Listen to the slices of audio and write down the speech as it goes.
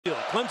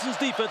Clemson's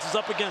defense is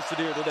up against it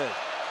here today.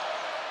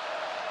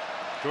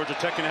 Georgia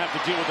Tech going to have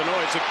to deal with the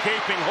noise. A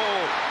gaping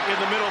hole in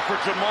the middle for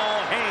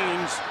Jamal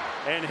Haynes.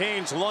 And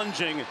Haynes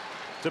lunging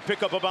to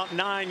pick up about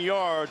 9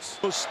 yards.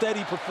 Those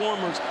steady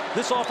performers.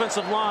 This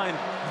offensive line,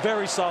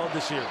 very solid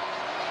this year.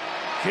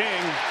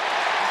 King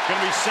going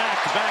to be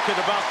sacked back at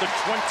about the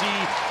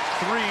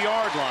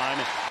 23-yard line.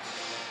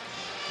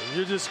 And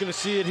you're just going to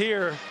see it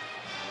here.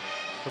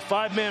 The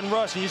 5-man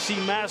rush, and you see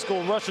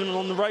Maskell rushing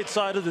on the right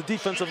side of the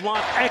defensive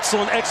line.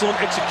 Excellent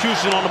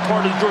execution on the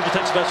part of the Georgia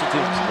Tech special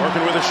teams.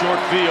 Working with a short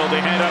field.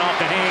 They hand it off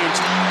to Haynes.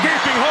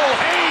 Gaping hole.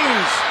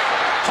 Haynes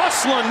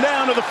hustling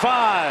down to the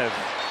 5.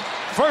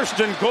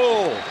 First and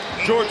goal,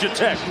 Georgia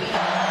Tech.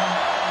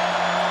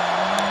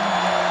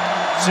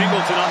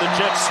 Singleton on the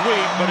jet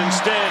sweep, but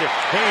instead,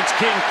 Haynes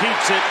King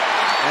keeps it,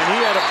 and he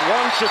had a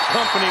bunch of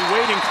company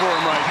waiting for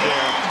him right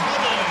there.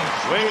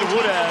 Wade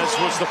Woodaz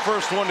was the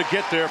first one to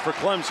get there for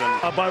Clemson.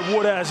 By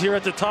Woodaz here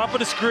at the top of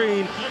the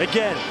screen.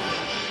 Again,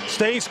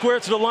 staying square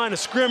to the line of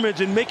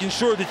scrimmage and making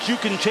sure that you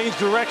can change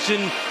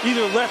direction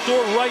either left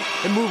or right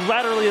and move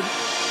laterally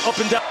up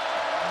and down.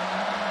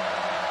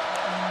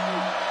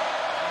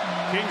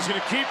 King's going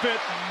to keep it.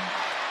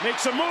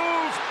 Makes a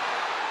move.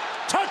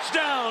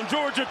 Touchdown,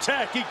 Georgia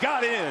Tech. He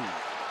got in.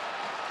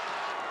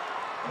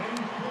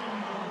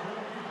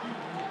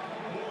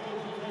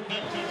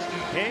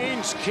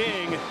 Haynes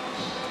King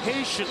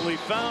patiently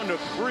found a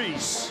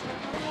crease.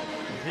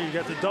 Here you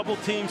got the double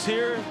teams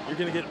here. You're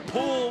going to get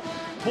pull,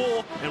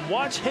 and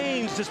watch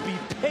Haynes just be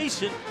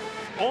patient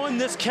on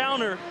this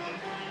counter.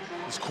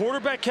 This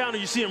quarterback counter,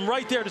 you see him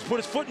right there. Just put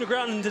his foot in the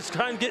ground and just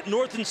kind of get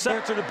north and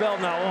south. Answer the bell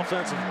now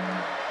offensively.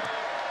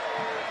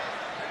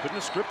 Couldn't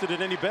have scripted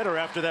it any better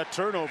after that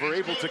turnover,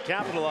 able to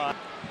capitalize.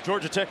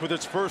 Georgia Tech with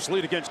its first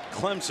lead against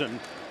Clemson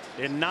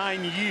in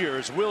 9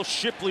 years. Will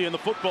Shipley in the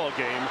football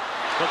game,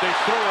 but they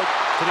throw it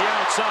to the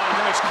outside.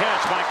 Nice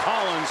catch by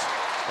Collins,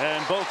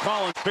 and Bo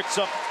Collins picks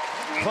up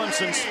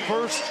Clemson's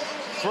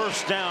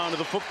first down of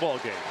the football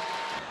game.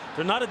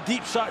 They're not a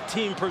deep shot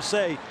team per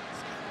se.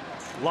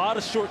 A lot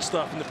of short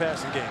stuff in the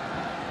passing game.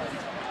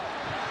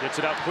 Gets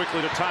it out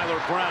quickly to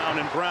Tyler Brown,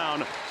 and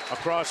Brown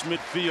across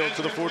midfield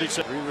to the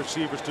 47. 3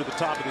 receivers to the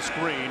top of the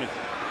screen.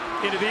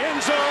 Into the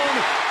end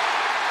zone.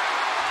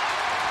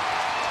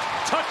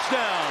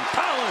 Touchdown,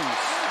 Collins.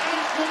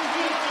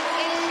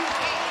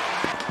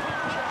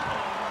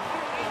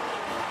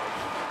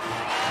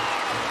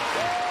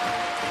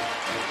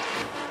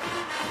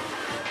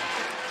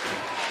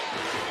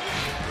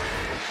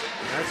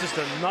 That's just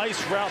a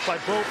nice route by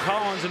Bo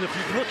Collins, and if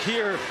you look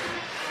here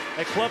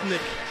at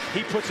Klubnik,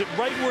 he puts it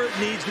right where it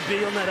needs to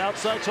be on that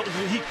outside shoulder.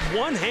 He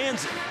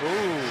one-hands it.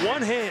 Ooh.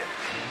 One hand.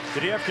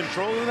 Did he have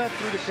control of that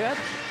through the catch?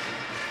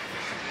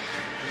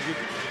 You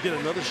get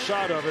another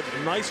shot of it.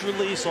 A nice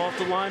release off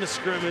the line of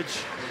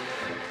scrimmage.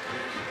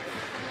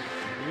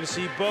 You're going to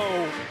see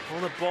Bo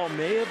on the ball.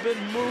 May have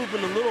been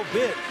moving a little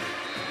bit.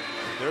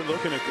 They're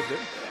looking at the...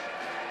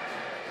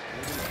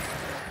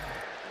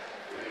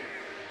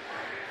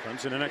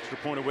 Clemson an extra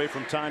point away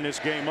from tying this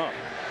game up.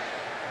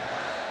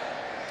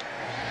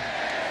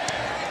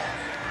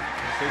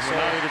 They saw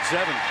it at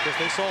 7 because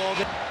they saw all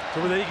that,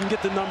 so where they can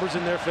get the numbers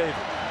in their favor.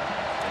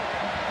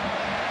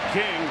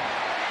 King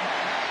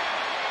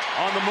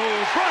on the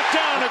move, brought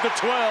down at the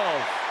 12.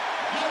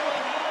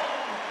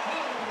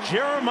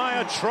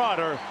 Jeremiah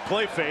Trotter,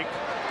 play fake.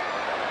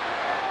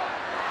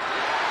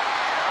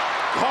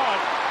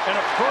 Caught and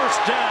a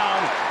first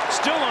down,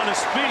 still on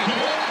his feet.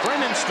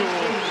 Brennan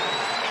Stool,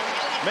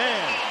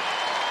 man,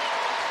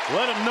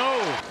 let him know.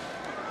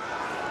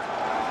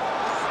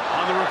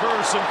 On the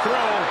reverse and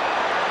throw.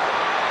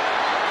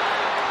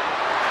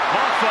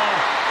 Maffa,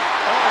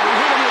 oh, we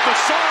hit him with the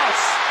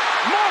sauce.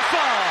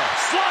 Maffa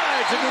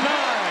slides at the 9.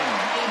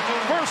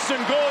 First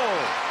and goal.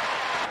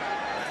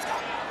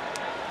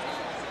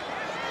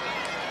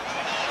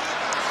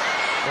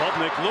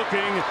 Klubnik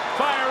looking,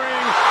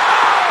 firing.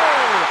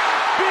 Oh!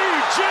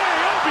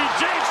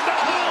 OBJ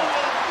style.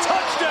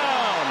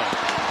 Touchdown.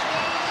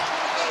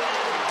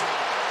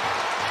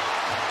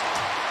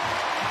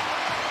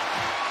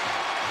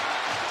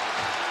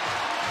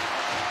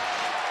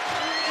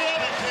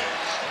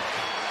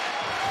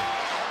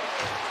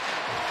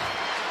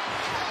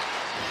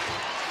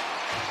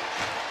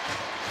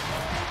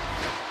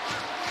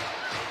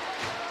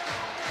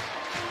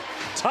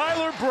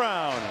 Tyler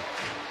Brown.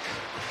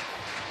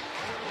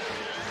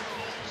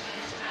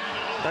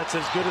 That's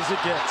as good as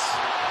it gets.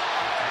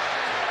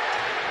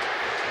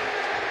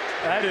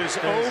 That is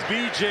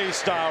OBJ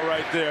style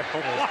right there.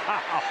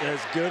 Wow.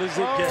 As good as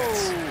it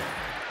gets.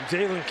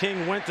 Jalen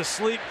King went to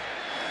sleep,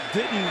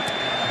 didn't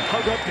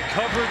hug up the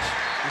coverage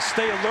and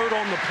stay alert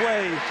on the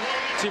play.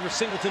 Receiver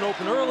Singleton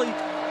open early.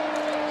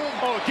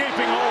 Oh, a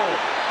gaping hole.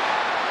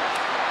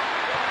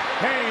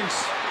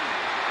 Haynes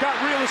got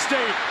real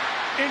estate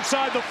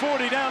inside the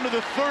 40 down to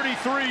the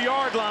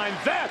 33-yard line.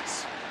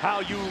 That's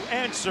how you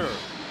answer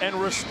and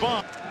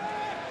respond.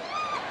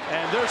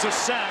 And there's a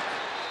sack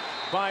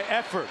by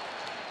Efford.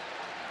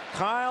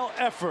 Kyle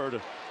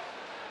Efford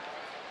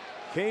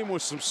came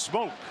with some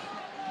smoke.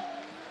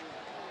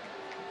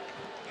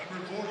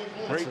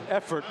 Great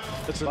effort.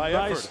 It's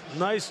a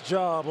nice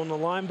job on the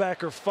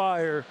linebacker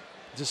fire,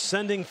 just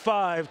sending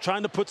 5,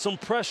 trying to put some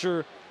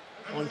pressure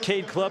on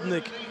Cade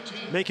Klubnik,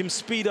 make him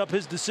speed up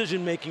his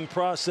decision-making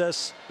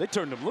process. They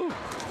turned him loose.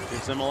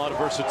 Gives them a lot of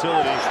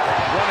versatility.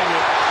 Running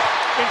it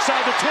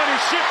inside the 20,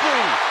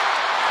 Shipley.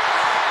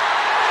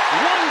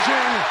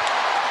 Lunging.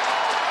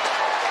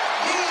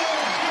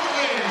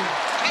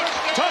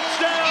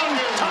 Touchdown,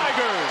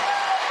 Tigers.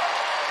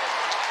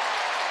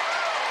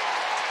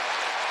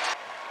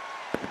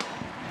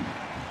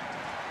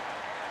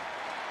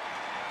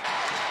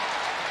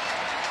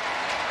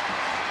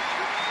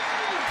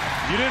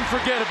 You didn't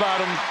forget about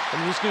him.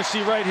 I'm just going to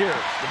see right here,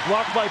 the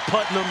block by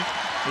Putnam.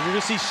 And you're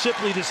going to see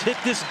Shipley just hit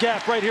this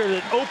gap right here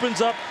that opens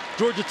up.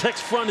 Georgia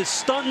Tech's front is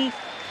stunting.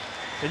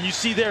 And you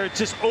see there, it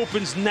just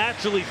opens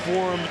naturally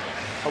for him,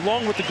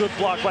 along with the good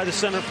block by the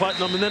center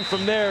Putnam. And then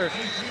from there,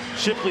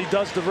 Shipley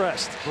does the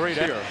rest. Great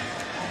here.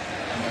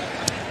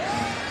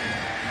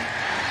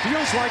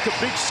 Feels like a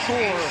big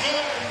score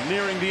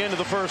nearing the end of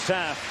the first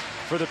half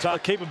for the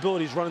top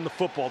capabilities running the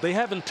football. They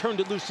haven't turned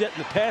it loose yet in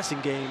the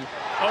passing game.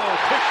 Oh,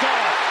 picked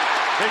off.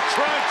 They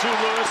tried to,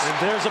 Lewis. And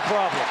there's a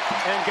problem.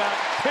 And got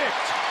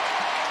picked.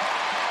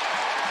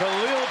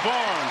 Khalil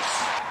Barnes.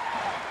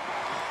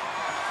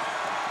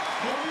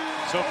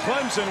 So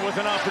Clemson with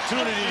an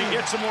opportunity to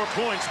get some more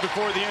points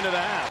before the end of the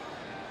half.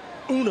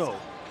 Uno.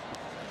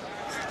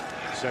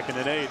 2nd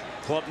and 8.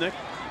 Klubnik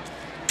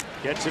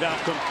gets it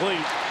out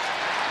complete.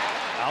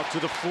 Out to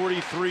the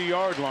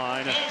 43-yard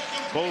line.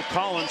 Bo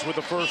Collins with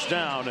the first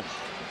down.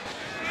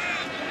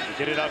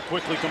 Get it out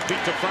quickly,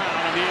 complete to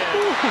Brown on the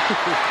edge.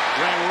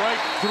 Ran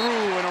right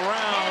through and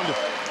around a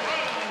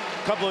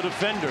couple of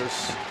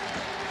defenders.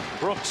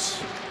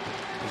 Brooks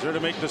is there to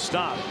make the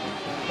stop,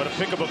 but a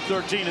pickup of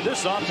 13. And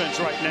this offense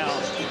right now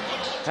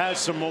has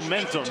some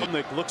momentum.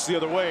 Nick looks the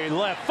other way,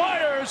 left,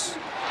 fires!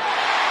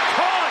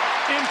 Caught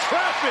in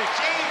traffic!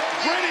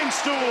 Grinning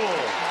stool!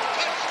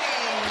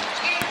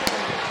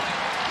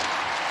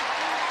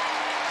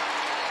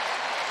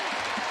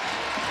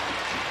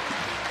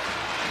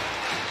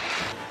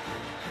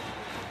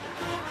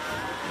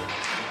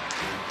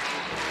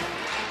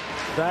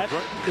 That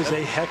is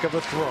a heck of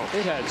a throw.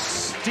 It had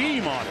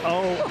steam on it.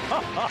 Oh,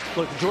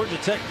 look, Georgia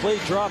Tech played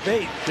drop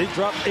 8. They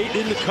dropped 8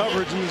 in the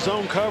coverage, in the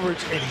zone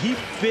coverage, and he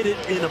fit it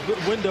in a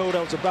window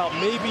that was about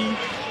maybe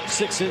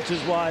 6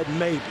 inches wide,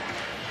 maybe.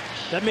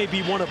 That may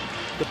be one of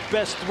the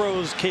best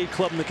throws Cade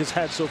Klubnik has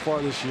had so far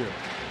this year.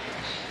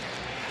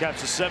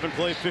 Caps a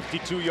 7-play,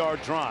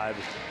 52-yard drive,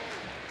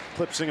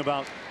 clipsing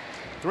about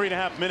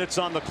 3.5 minutes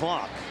on the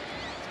clock.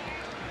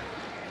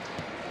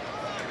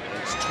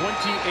 It's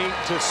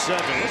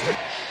 28-7.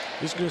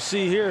 Just going to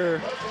see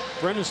here,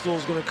 Brendan Stoll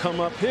is going to come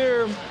up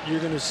here.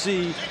 You're going to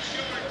see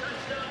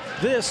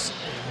this.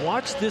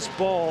 Watch this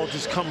ball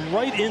just come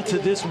right into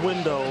this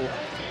window.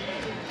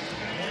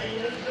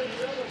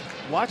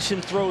 Watch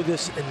him throw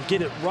this and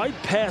get it right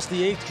past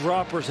the 8th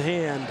dropper's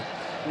hand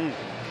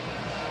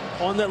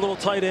on that little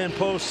tight end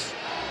post.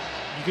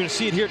 You're going to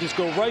see it here just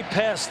go right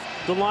past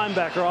the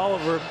linebacker,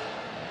 Oliver,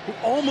 who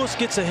almost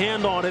gets a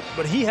hand on it,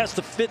 but he has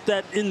to fit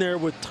that in there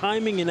with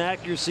timing and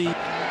accuracy.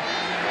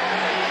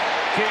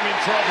 Came in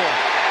trouble.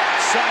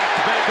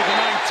 Sacked back at the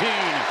 19.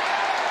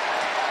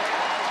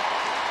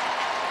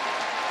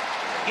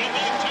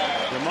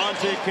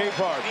 DeMonte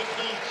Capehart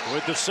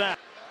with the sack.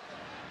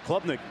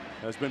 Klubnik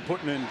has been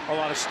putting in a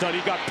lot of study.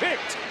 Got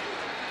picked.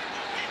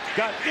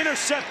 Got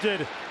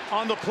intercepted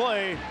on the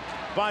play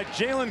by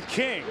Jalen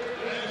King,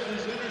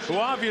 who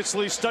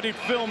obviously studied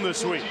film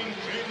this week.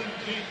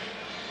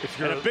 If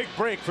you're a big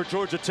break for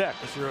Georgia Tech.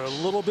 If you're a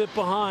little bit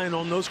behind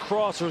on those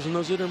crossers and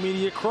those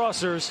intermediate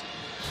crossers,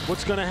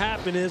 what's going to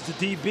happen is the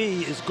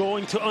DB is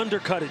going to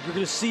undercut it. You're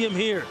going to see him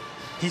here.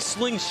 He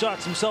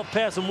slingshots himself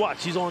past and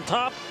watch. He's on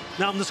top.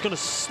 Now I'm just going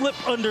to slip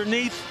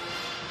underneath.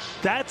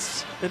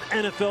 That's an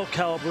NFL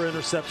caliber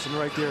interception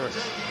right there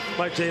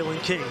by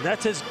Jalen King.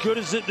 That's as good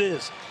as it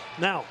is.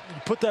 Now, you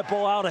put that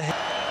ball out ahead.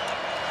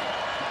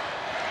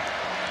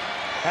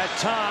 Had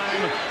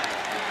time.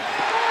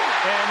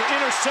 And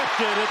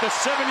intercepted at the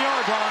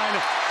 7-yard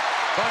line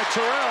by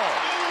Terrell.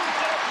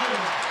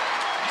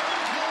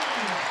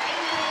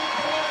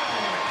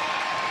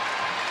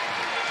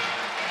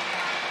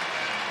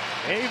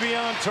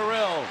 Avion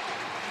Terrell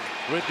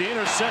with the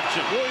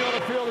interception. Going on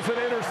the field is an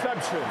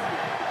interception.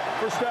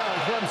 First down,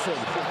 Clemson.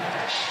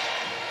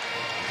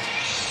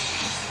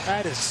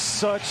 That is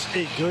such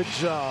a good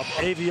job,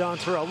 Avion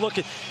Terrell. Look,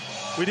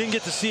 we didn't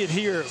get to see it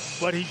here,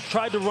 but he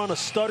tried to run a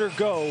stutter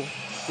go,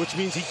 which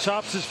means he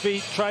chops his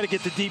feet, try to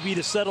get the DB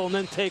to settle, and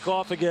then take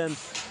off again.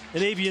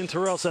 And Avion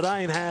Terrell said, I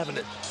ain't having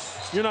it.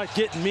 You're not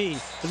getting me.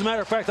 As a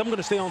matter of fact, I'm going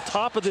to stay on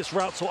top of this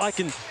route so I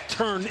can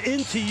turn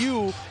into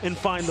you and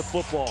find the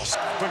football.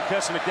 Quinn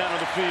Kesnick down on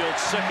the field,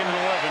 2nd and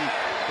 11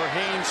 for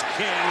Haynes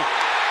King.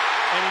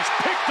 And he's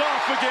picked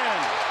off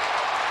again.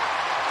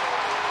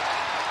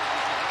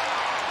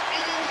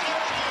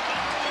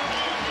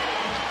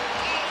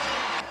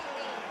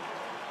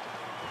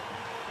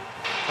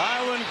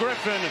 Kylan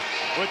Griffin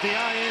with the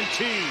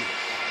INT.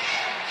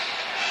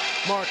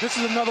 Mark, this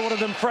is another one of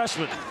them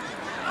freshmen.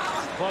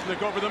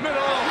 Klubnik over the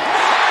middle.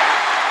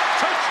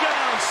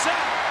 Touchdown,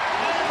 sack.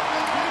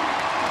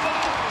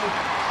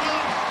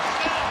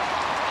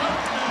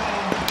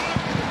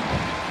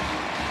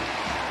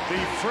 The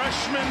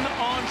freshman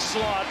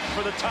onslaught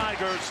for the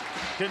Tigers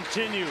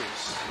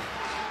continues.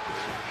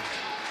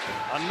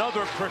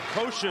 Another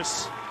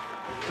precocious,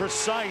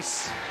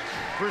 precise,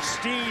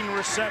 pristine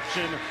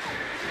reception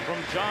from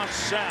Josh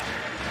Sapp.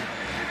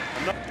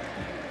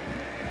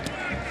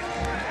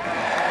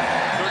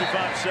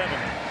 35-7.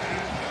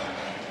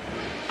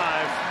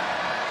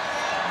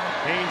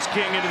 Haynes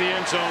King into the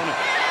end zone.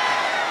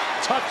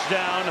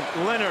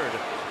 Touchdown, Leonard.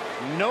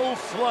 No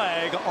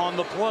flag on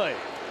the play.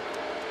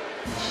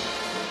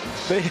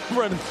 They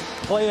run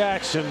play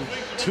action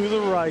to the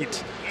right.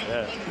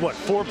 What,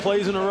 4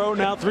 plays in a row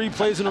now, 3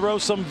 plays in a row,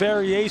 some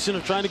variation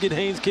of trying to get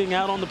Haynes King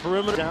out on the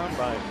perimeter. Down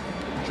by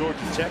Georgia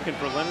Tech, and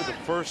for Leonard, the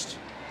first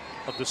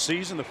of the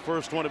season, the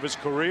first one of his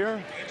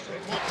career.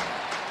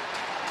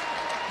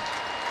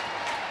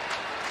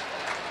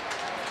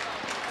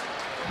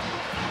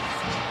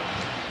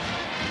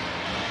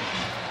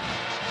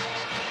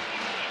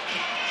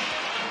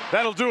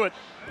 That'll do it.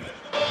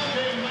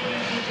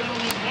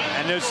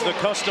 And there's the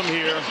custom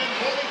here.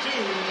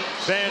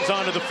 Fans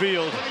onto the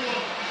field,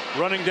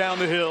 running down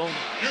the hill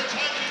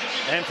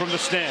and from the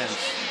stands.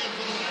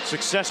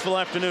 Successful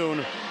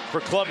afternoon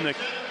for Klubnik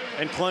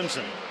and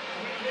Clemson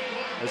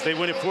as they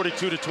win it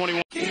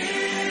 42-21.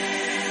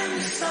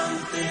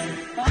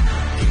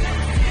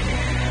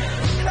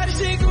 Got a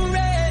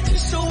cigarette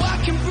just so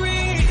I can breathe.